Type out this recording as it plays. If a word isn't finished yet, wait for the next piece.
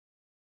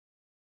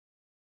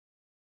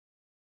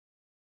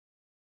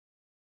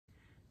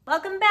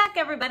Welcome back,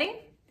 everybody.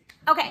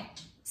 Okay,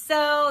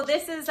 so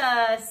this is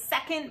a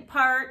second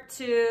part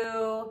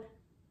to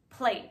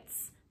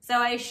plates. So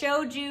I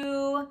showed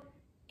you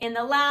in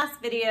the last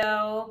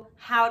video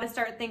how to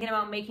start thinking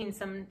about making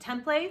some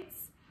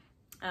templates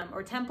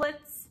or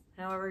templates,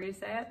 however you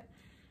say it.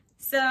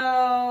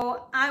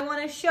 So I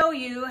want to show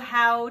you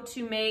how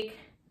to make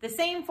the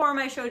same form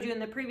I showed you in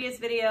the previous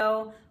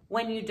video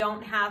when you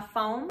don't have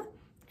foam,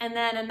 and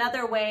then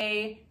another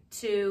way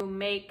to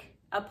make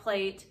a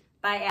plate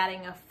by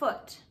adding a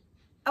foot.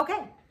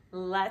 Okay,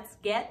 let's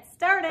get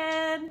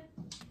started.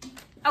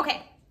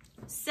 Okay,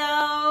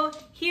 so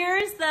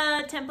here's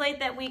the template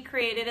that we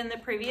created in the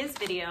previous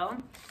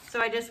video.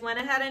 So I just went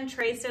ahead and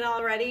traced it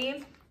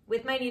already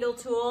with my needle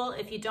tool.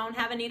 If you don't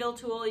have a needle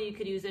tool, you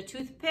could use a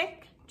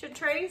toothpick to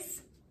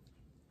trace.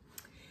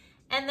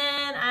 And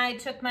then I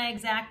took my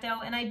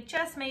X-Acto and I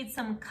just made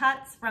some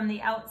cuts from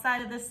the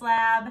outside of the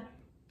slab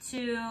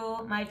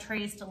to my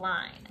traced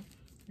line.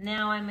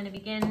 Now I'm going to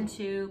begin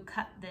to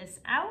cut this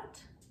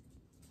out.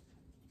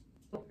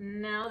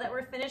 Now that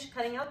we're finished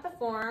cutting out the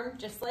form,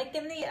 just like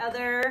in the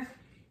other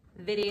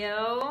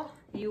video,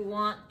 you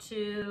want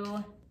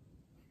to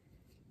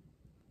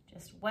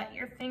just wet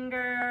your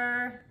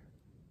finger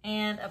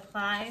and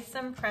apply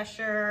some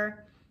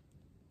pressure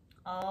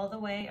all the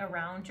way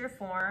around your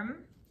form.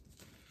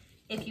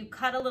 If you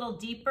cut a little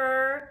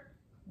deeper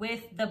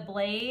with the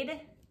blade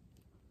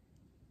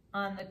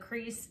on the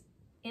crease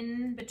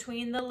in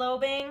between the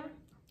lobing,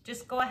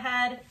 just go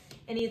ahead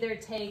and either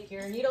take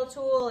your needle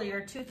tool or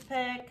your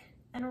toothpick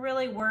and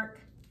really work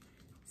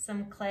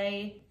some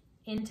clay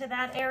into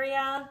that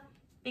area,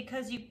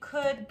 because you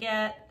could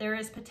get, there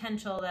is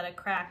potential that a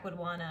crack would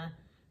want to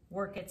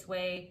work its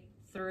way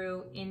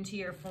through into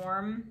your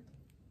form,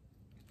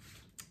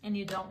 and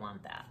you don't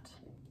want that.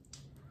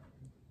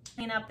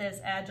 Clean up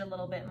this edge a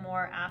little bit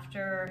more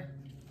after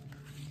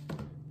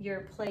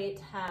your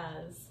plate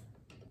has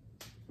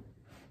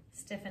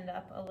stiffened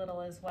up a little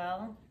as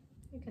well.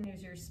 You can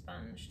use your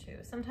sponge too.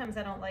 Sometimes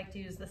I don't like to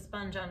use the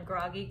sponge on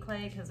groggy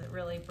clay because it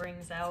really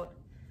brings out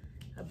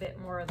a bit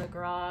more of the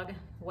grog,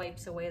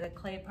 wipes away the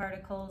clay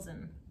particles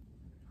and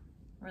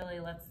really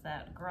lets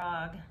that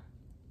grog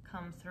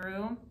come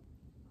through.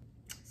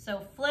 So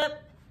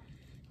flip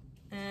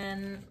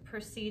and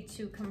proceed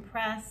to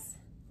compress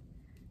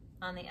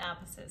on the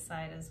opposite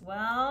side as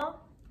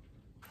well.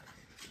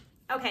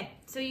 Okay,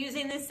 so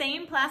using the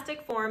same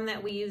plastic form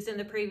that we used in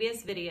the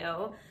previous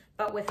video,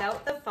 but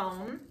without the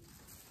foam,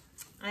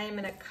 I am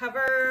going to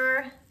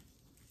cover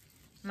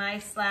my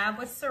slab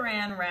with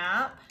saran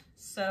wrap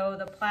so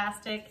the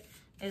plastic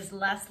is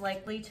less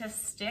likely to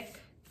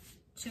stick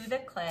to the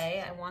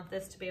clay. I want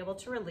this to be able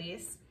to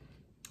release.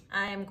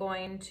 I am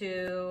going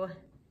to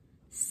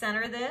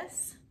center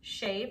this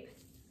shape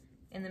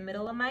in the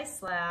middle of my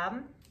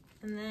slab,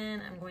 and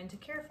then I'm going to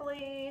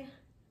carefully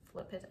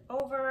flip it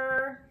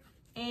over,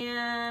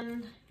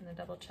 and I'm going to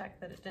double check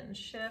that it didn't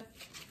shift.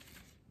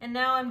 And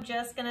now I'm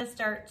just going to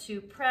start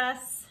to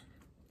press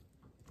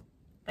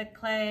the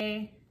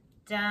clay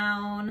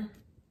down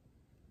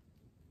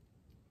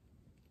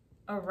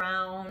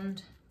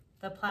around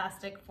the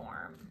plastic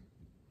form.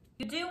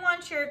 You do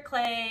want your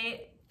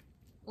clay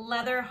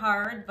leather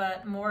hard,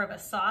 but more of a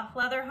soft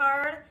leather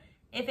hard.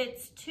 If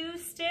it's too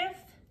stiff,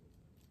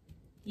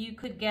 you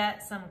could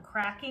get some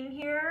cracking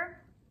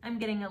here. I'm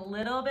getting a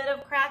little bit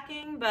of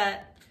cracking,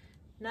 but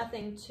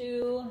nothing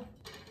too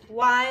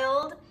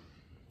wild.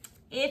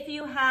 If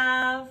you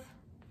have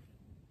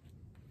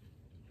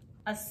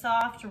a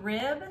soft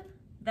rib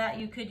that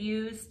you could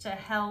use to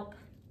help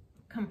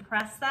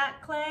compress that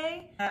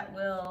clay, that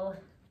will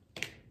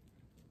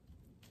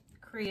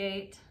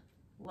create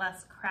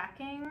less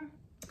cracking.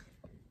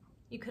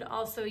 You could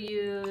also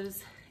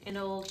use an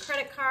old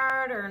credit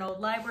card or an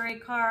old library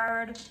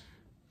card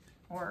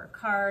or a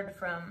card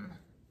from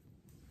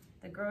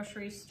the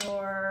grocery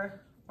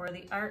store or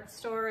the art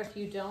store if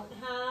you don't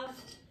have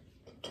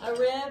a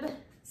rib.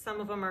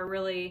 Some of them are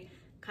really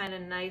kind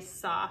of nice,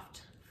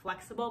 soft,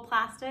 flexible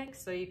plastic,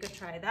 so you could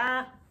try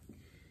that.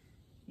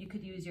 You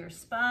could use your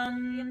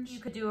sponge. You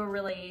could do a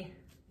really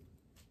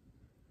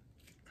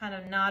kind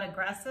of not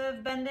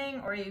aggressive bending,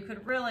 or you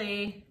could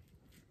really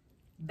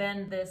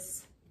bend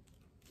this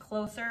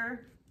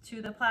closer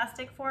to the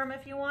plastic form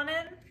if you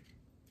wanted.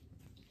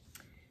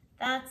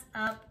 That's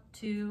up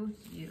to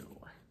you.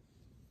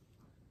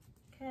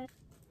 Okay,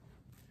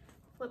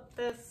 flip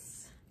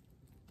this.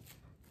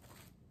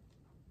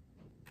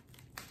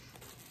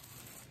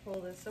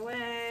 Pull this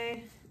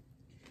away,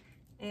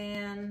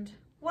 and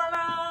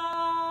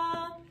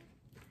voila!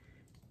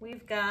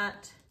 We've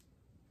got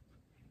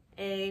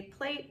a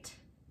plate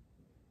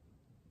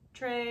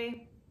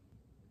tray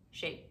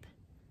shape.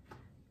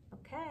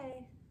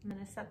 Okay, I'm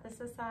gonna set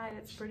this aside.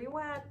 It's pretty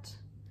wet.